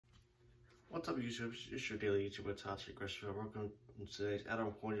What's up, YouTube? It's your daily YouTube Toxic Christopher. Welcome to today's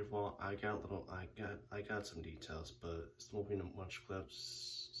Adam Point of all. I got some details, but it's moving to much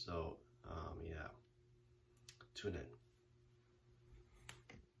clips. So yeah, tune in.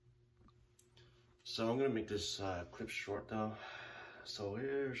 So I'm gonna make this clip short though. So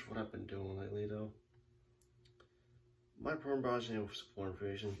here's what I've been doing lately though. My porn browsing for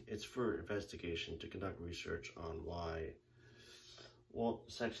information. It's for investigation to conduct research on why. Well,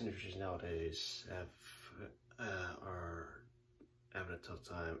 sex industries nowadays are having a tough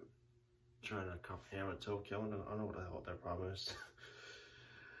time trying to comprehend Tokyo. I don't know what the hell their problem is,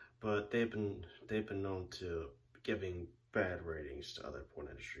 but they've been known to giving bad ratings to other porn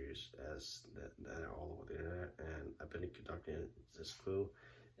industries as that are all over the internet. And I've been conducting this clue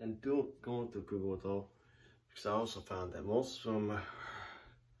and going through Google though, because I also found that most of them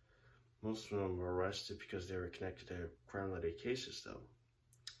were arrested because they were connected to crime-related cases, though.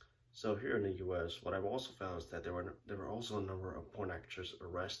 So here in the U.S., what I've also found is that there were also a number of porn actors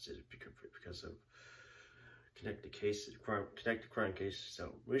arrested because of connected crime cases.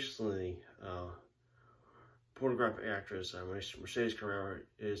 So recently, pornographic actress Mercedes Carrera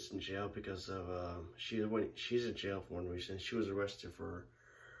is in jail because of she's in jail for one reason. She was arrested for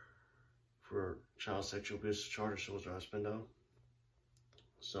child sexual abuse charges towards her husband, though.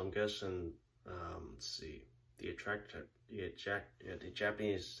 So I'm guessing, let's see, the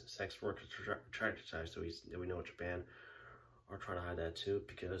Japanese sex workers attracted ties that we know in Japan are trying to hide that too,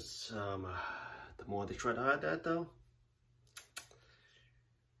 because the more they try to hide that though,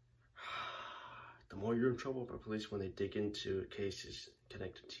 the more you're in trouble with the police when they dig into cases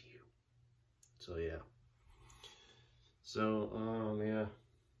connected to you. So yeah. So yeah.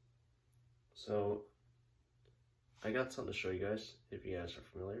 So I got something to show you guys, if you guys are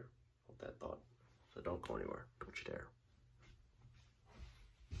familiar with that thought. So don't go anywhere, don't you dare.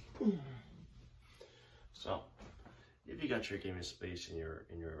 So, if you got your gaming space in your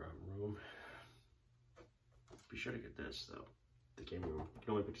room, be sure to get this though. The gaming room. You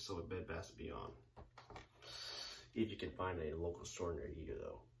can only put yourself a Bed Bath & Beyond. If you can find a local store near you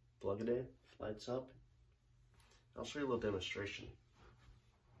though. Plug it in, lights up. I'll show you a little demonstration.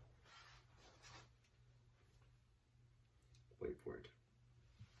 Wait for it.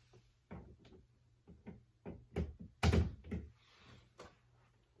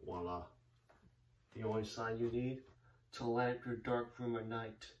 Voila. The only sign you need to light up your dark room at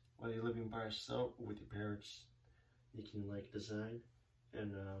night, whether you're living by yourself or with your parents. You can design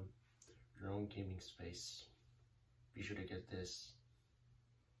and your own gaming space. Be sure to get this.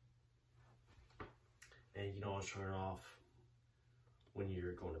 And you can always turn it off when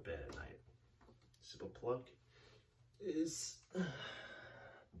you're going to bed at night. Simple plug is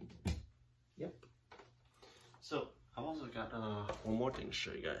yep. So I've also got one more thing to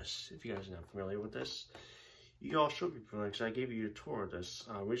show you guys. If you guys are not familiar with this, you all should be familiar because I gave you a tour of this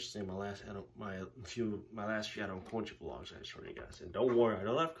recently in my last few Adam Point vlogs I showed you guys. And don't worry, I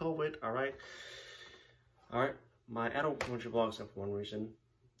don't have COVID. All right. My Adam Point vlogs have one reason.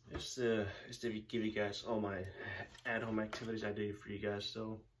 It's to give you guys all my at-home activities I do for you guys.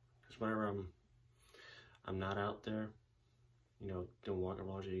 So, because whenever I'm not out there, you know, doing walking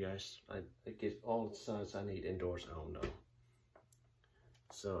vlogs with you guys, I get all the signs I need indoors at home though.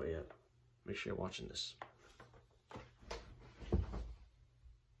 So yeah, make sure you're watching this.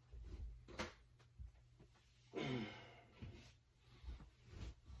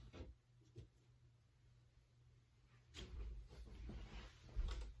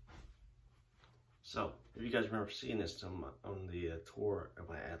 So, if you guys remember seeing this on the tour of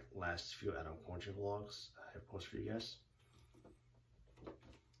my last few Adam Quarantine vlogs I have posted for you guys,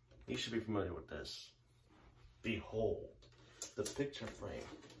 you should be familiar with this. Behold, the picture frame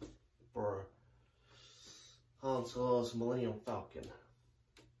for Han Solo's Millennium Falcon.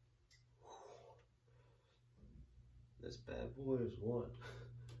 This bad boy is what?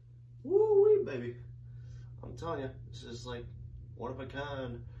 Woo-wee, baby. I'm telling you, this is like one of a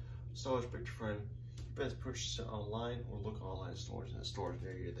kind Star Wars picture frame. You best purchase it online or look online stores in the stores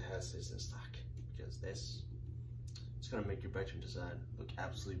near you that has this in stock, because this is going to make your bedroom design look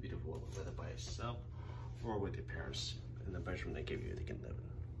absolutely beautiful, whether by yourself or with your parents in the bedroom they give you they can live in.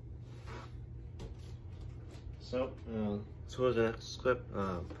 So, towards the next clip,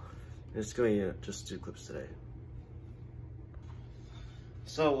 it's going to just 2 clips today.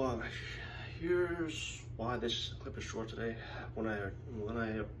 So, here's why this clip is short today. When I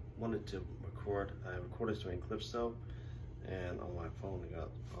wanted to record, I recorded doing clips though, and on my phone I got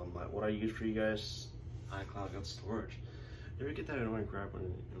what I use for you guys, iCloud got storage. You ever get that annoying crap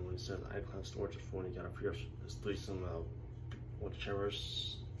when it says iCloud storage is full and you gotta free up some whichever.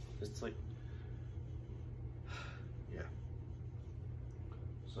 It's like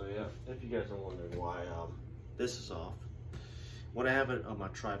So yeah, if you guys are wondering why this is off, when I have it on my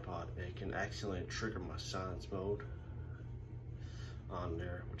tripod, it can accidentally trigger my silence mode on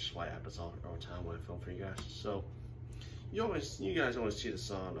there, which is why it happens all the time when I film for you guys. So you guys always see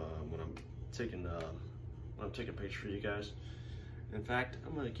this on when I'm taking pictures for you guys. In fact,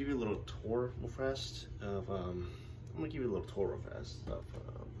 I'm gonna give you a little tour real fast of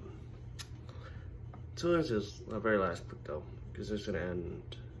so this is the very last book though, because it's gonna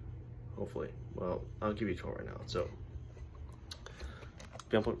end hopefully. Well, I'll give you a tour right now. So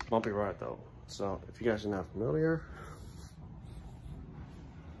bumpy ride though. So if you guys are not familiar,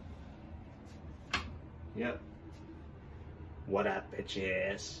 yep. What up,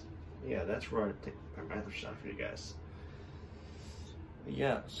 bitches? Yeah, that's where I take my other shot for you guys.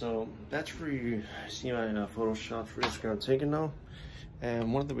 Yeah, so that's where you see my photo shots for Instagram taken now.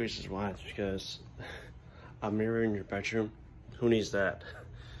 And one of the reasons why is because a mirror in your bedroom. Who needs that?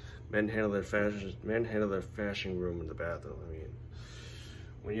 Men handle their fashion room in the bathroom. I mean,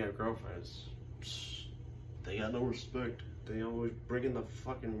 when you have girlfriends, they got no respect. They always bring in the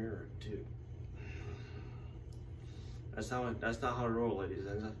fucking mirror, dude. That's not how I roll, ladies.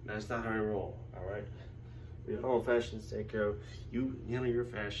 That's not how I roll. All right. We all fashions take care of you. Handle your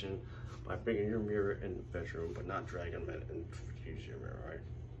fashion by bringing your mirror in the bedroom, but not dragging them in and use your mirror. All right.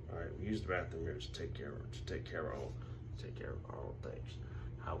 All right. We use the bathroom mirrors to take care of our own things.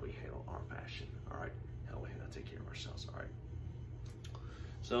 How we handle our fashion. All right. How we take care of ourselves. All right.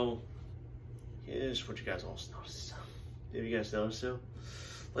 So here's what you guys all noticed. Did you guys notice so?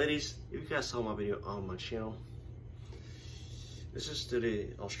 Ladies, if you guys saw my video on my channel, this is to the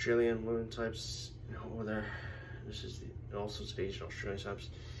Australian women types over there. This is also to the Asian Australian types.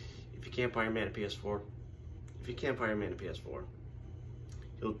 If you can't buy your man a PS4,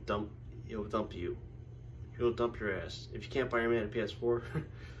 he'll dump you. He'll dump your ass. If you can't buy your man a PS4,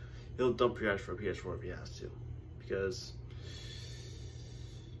 he'll dump your ass for a PS4 if he has to. Because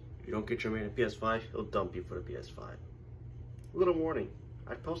if you don't get your man a PS5, he'll dump you for the PS5. A little warning.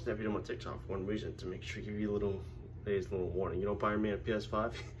 I posted that video on TikTok for one reason, to make sure to give you a little warning. You don't buy your man a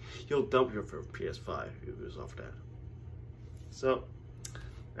PS5, he'll dump you for a PS5 if it was off that. So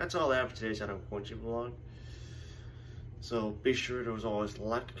that's all I have for today's Adam Quarantine vlog. So be sure to, as always,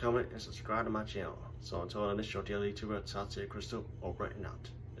 like, comment, and subscribe to my channel. So until our next show, daily YouTuber, South Crystal, over and out.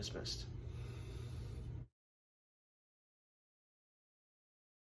 Dismissed.